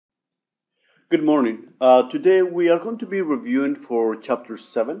Good morning. Today we are going to be reviewing for chapter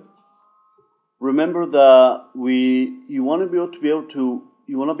 7. Remember that you want to be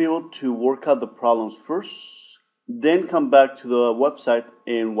able to work out the problems first, then come back to the website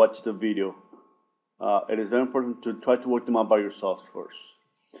and watch the video. It is very important to try to work them out by yourselves first.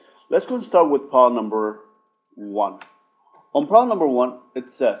 Let's go and start with problem number 1. On problem number 1, it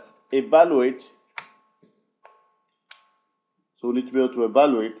says evaluate. So we need to be able to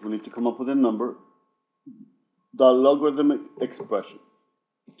evaluate, we need to come up with a number, the logarithmic expression.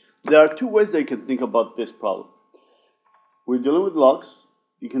 There are two ways that you can think about this problem. We're dealing with logs.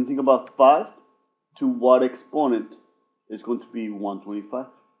 You can think about 5 to what exponent is going to be 125.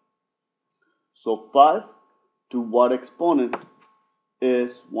 So 5 to what exponent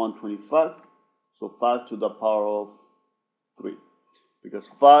is 125. So 5 to the power of 3.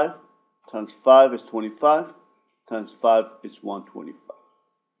 Because 5 times 5 is 25. Times 5 is 125.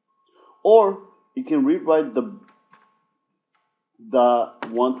 Or you can rewrite the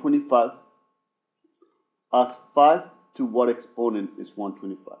 125 as 5 to what exponent is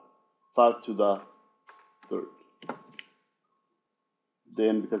 125? 5 to the third.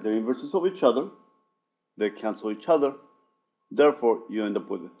 Then because they're inverses of each other, they cancel each other. Therefore, you end up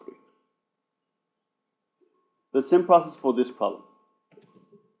with a 3. The same process for this problem.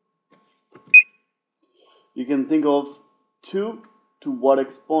 You can think of 2 to what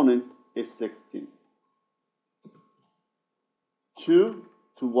exponent is 16? 2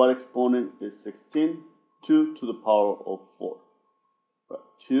 to what exponent is 16? 2 to the power of 4. Right.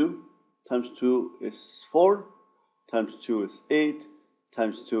 2 times 2 is 4, times 2 is 8,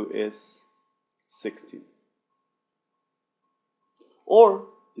 times 2 is 16. Or,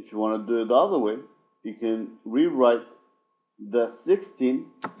 if you want to do it the other way, you can rewrite the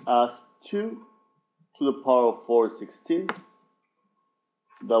 16 as 2 to the power of 4 is 16.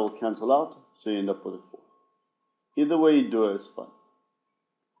 That will cancel out, so you end up with a 4. Either way you do it is fine.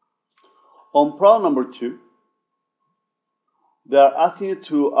 On problem number 2, they are asking you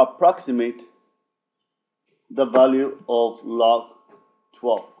to approximate the value of log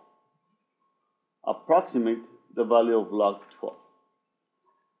 12. Approximate the value of log 12.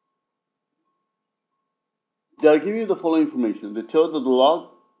 They are giving you the following information. They tell you that the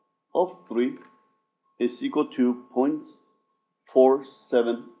log of 3 is equal to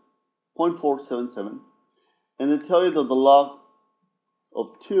 0.477, and they tell you that the log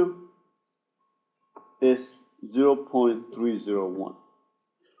of 2 is 0.301.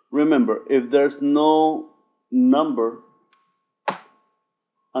 Remember, if there's no number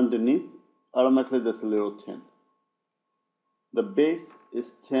underneath, automatically there's a little 10. The base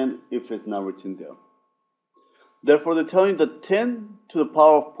is 10 if it's not written down. Therefore, they tell you that 10 to the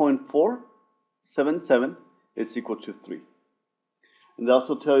power of 0.477 is equal to 3. And they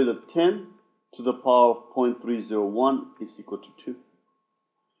also tell you that 10 to the power of 0.301 is equal to 2.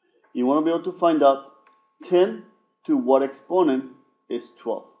 You want to be able to find out 10 to what exponent is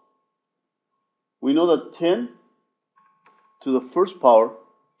 12. We know that 10 to the first power,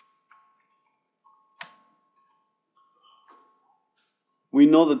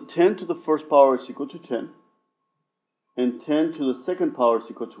 is equal to 10, and 10 to the second power is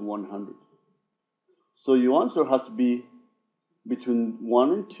equal to 100. So your answer has to be between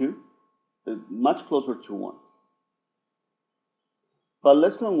 1 and 2, much closer to 1. But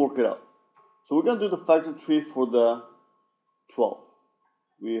let's go and work it out. So we're going to do the factor tree for the 12.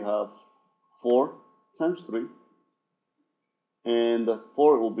 We have 4 times 3, and the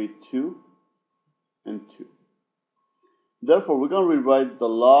 4 will be 2 and 2. Therefore, we're going to rewrite the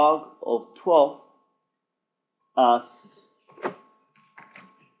log of 12 as,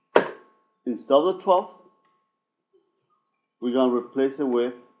 instead of the 12, we're going to replace it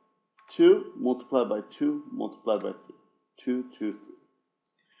with 2 multiplied by 2 multiplied by 3. 2, 2, 3.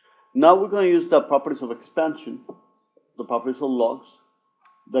 Now we're going to use the properties of expansion, the properties of logs,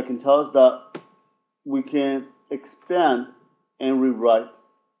 that can tell us that we can expand and rewrite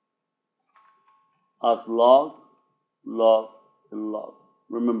as log, log, and log.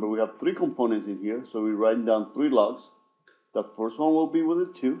 Remember, we have 3 components in here, so we write down 3 logs. The first one will be with a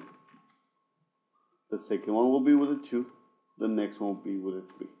 2. The second one will be with a 2. The next one will be with a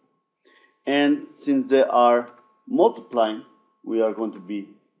 3. And since they are multiplying, we are going to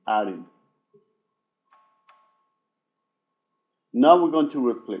be adding. Now we're going to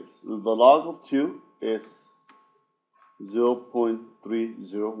replace. The log of 2 is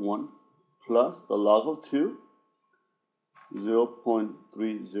 0.301 plus the log of 2,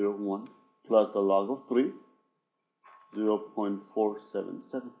 0.301 plus the log of 3,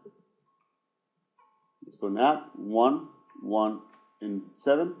 0.477. Let's go and add 1, 1, and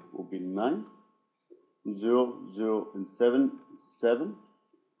 7 will be 9. 0, 0, and 7 is 7.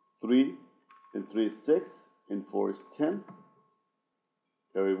 3 and 3 is 6, and 4 is 10.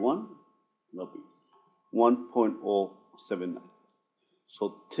 Carry 1, that'll be 1.079.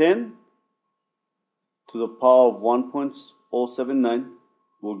 So 10 to the power of 1.079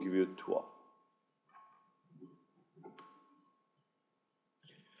 will give you 12.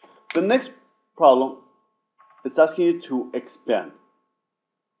 The next problem, it's asking you to expand.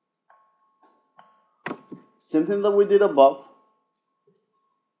 Same thing that we did above,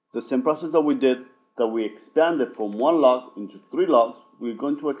 the same process that we did, that we expanded from 1 log into 3 logs. We're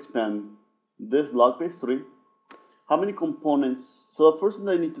going to expand this log base 3. How many components? So the first thing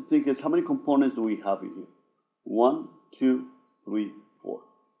that you need to think is, how many components do we have in here? 1, 2, 3, 4.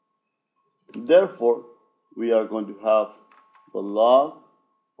 Therefore, we are going to have the log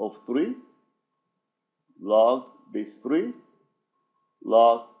of 3, log base 3,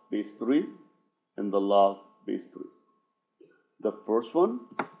 log base 3, and the log base 3. The first one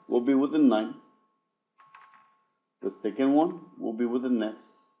will be with the 9. The second one will be with the next.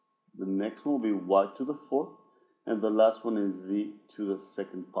 The next one will be y to the 4th. And the last one is z to the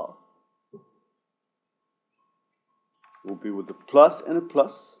 2nd power. Will be with the plus and a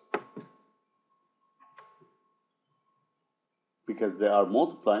plus, because they are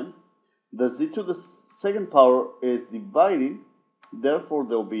multiplying. The z to the 2nd power is dividing, therefore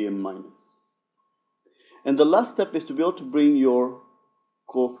there will be a minus. And the last step is to be able to bring your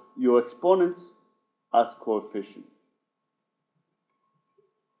exponents as coefficient.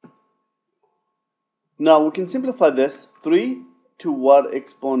 Now we can simplify this. 3 to what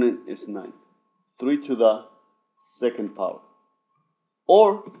exponent is 9? 3 to the 2nd power.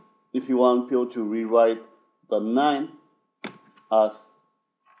 Or if you want people to rewrite the 9 as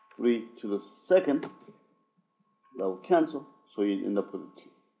 3 to the 2nd, that will cancel, so you end up with a 2.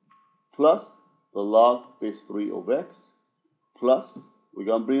 Plus the log base 3 of x, plus, we're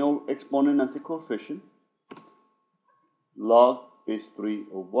going to bring our exponent as a coefficient, log base 3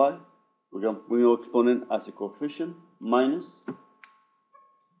 of y, we're going to bring our exponent as a coefficient, minus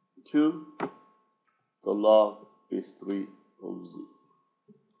 2, the log base 3 of z.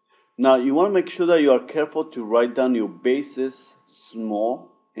 Now, you want to make sure that you are careful to write down your bases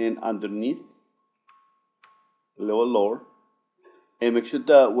small and underneath, a little lower. And make sure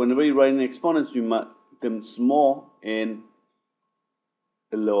that whenever you're writing exponents, you mark them small and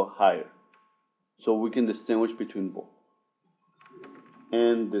a little higher, so we can distinguish between both.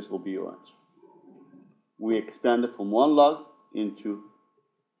 And this will be your answer. We expanded from 1 log into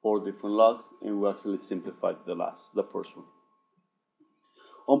 4 different logs, and we actually simplified the first one.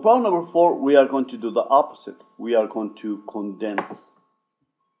 On problem number 4, we are going to do the opposite. We are going to condense.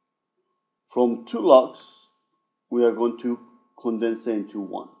 From 2 logs, we are going to condense it into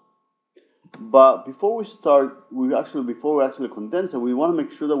 1. But before we start, before we actually condense it, we want to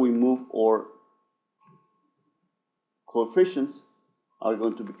make sure that we move our coefficients are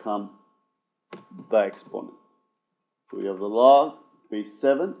going to become the exponent. So we have the log base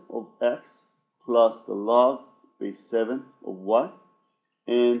 7 of x plus the log base 7 of y,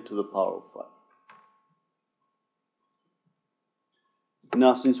 and to the power of 5.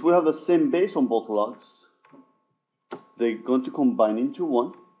 Now, since we have the same base on both logs, they're going to combine into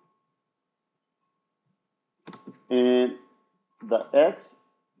 1. And the x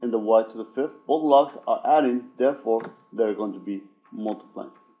and the y to the 5th, both logs are adding, therefore they're going to be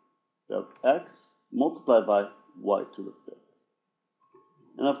multiplying. We have x multiplied by y to the 5th.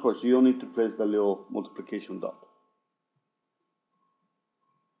 And of course, you don't need to place the little multiplication dot.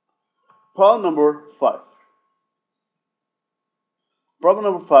 Problem number 5. Problem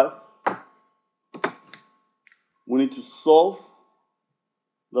number 5, we need to solve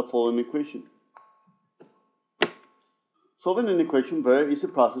the following equation. Solving an equation, very easy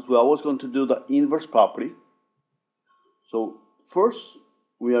process. We're always going to do the inverse property. So first,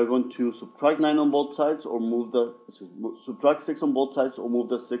 we are going to subtract 9 on both sides, or subtract 6 on both sides, or move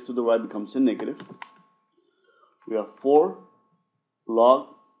the 6 to the right, becomes a negative. We have 4 log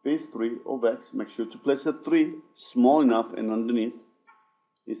base 3 of x. Make sure to place a 3 small enough and underneath,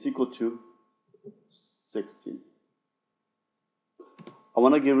 is equal to 16. I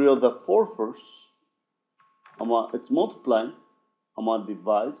want to get rid of the 4 first. It's multiplying. I'm going to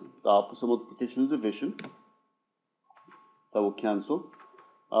divide. The opposite multiplication is division. That will cancel.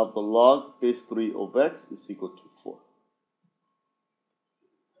 I have the log base 3 of x is equal to 4.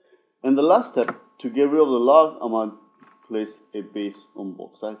 And the last step, to get rid of the log, I'm going to place a base on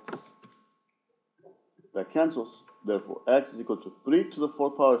both sides. That cancels. Therefore, x is equal to 3 to the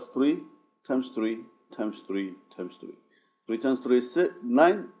 4th power is 3 times 3 times 3 times 3. 3 times 3 is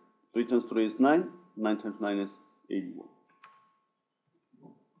 9. 3 times 3 is 9. 9 times 9 is 81.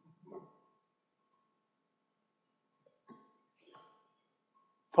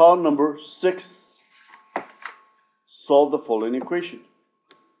 Problem number 6. Solve the following equation.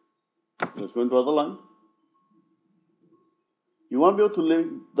 Let's go and draw the line. You want to be able to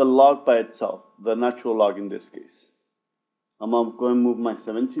leave the log by itself, the natural log in this case. I'm going to move my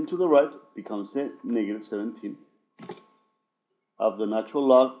 17 to the right, becomes negative 17. I have the natural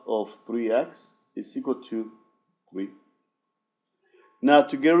log of 3x is equal to 3. Now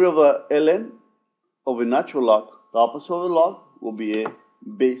to get rid of the ln of a natural log, the opposite of a log will be a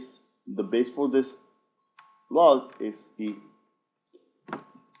base. The base for this log is e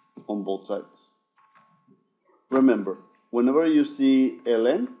on both sides. Remember, whenever you see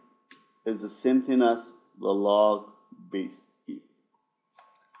ln, it's the same thing as the log base e.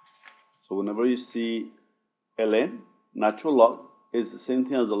 So whenever you see ln, natural log, is the same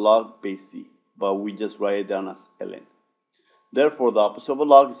thing as the log base e, but we just write it down as ln. Therefore, the opposite of a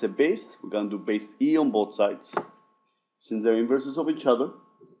log is a base. We're going to do base e on both sides. Since they're inverses of each other,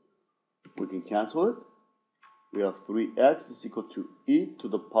 we can cancel it. We have 3x is equal to e to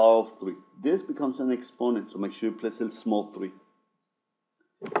the power of 3. This becomes an exponent, so make sure you place a small 3.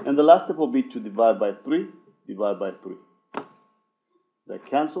 And the last step will be to divide by 3, divide by 3. That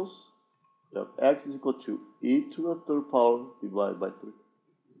cancels. We have x is equal to e to the third power divided by 3.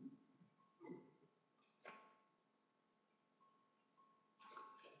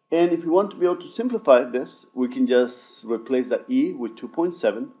 And if you want to be able to simplify this, we can just replace the e with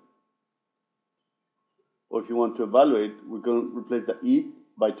 2.7. Or if you want to evaluate, we're going to replace the e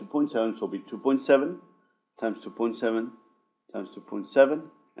by 2.7, so it'll be 2.7 times 2.7 times 2.7,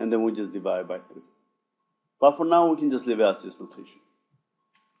 and then we just divide by 3. But for now, we can just leave it as this notation.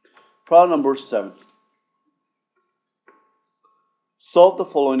 Problem number 7. Solve the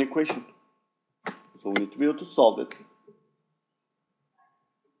following equation. So we need to be able to solve it.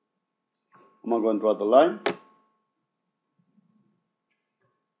 I'm going to draw the line.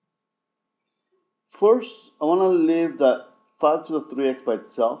 First, I want to leave that 5 to the 3x by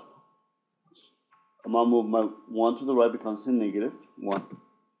itself. I'm going to move my 1 to the right, becomes a negative 1.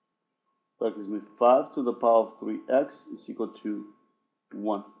 That gives me 5 to the power of 3x is equal to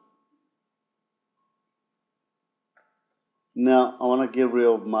 1. Now, I want to get rid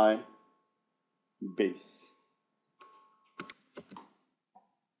of my base.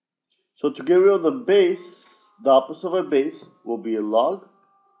 So to get rid of the base, the opposite of a base will be a log.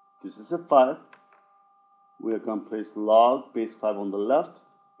 This is a 5. We are going to place log base 5 on the left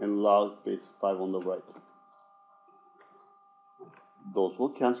and log base 5 on the right. Those will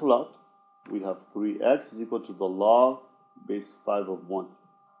cancel out. We have 3x is equal to the log base 5 of 1.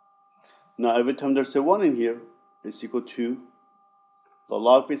 Now every time there's a 1 in here, it's equal to the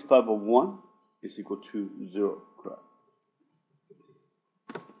log base 5 of 1 is equal to 0. Correct.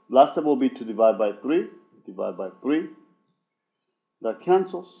 Last step will be to divide by 3. Divide by 3. That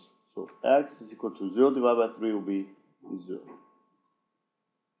cancels. So x is equal to 0 divided by 3 will be 0.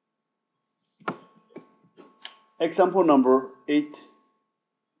 Example number 8.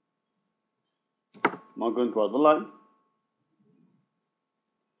 I'm going to draw the line.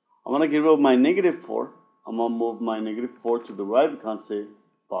 I'm going to get rid of my negative 4. I'm going to move my negative 4 to the right. We can say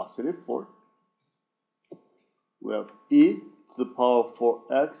positive 4. We have e to the power of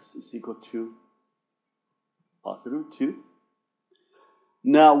 4x is equal to positive 2.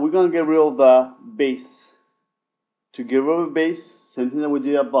 Now we're going to get rid of the base. To get rid of the base, same thing that we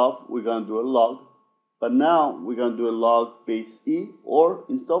did above, we're going to do a log. But now we're going to do a log base e, or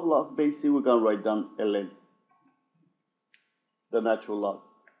instead of log base e, we're going to write down ln, the natural log.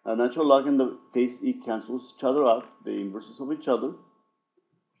 The natural log and the base e cancels each other out, the inverses of each other.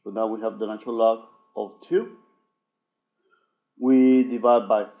 So now we have the natural log of 2. We divide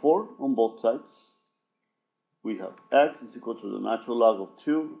by 4 on both sides. We have x is equal to the natural log of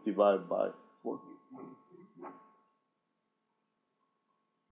 2 divided by 4.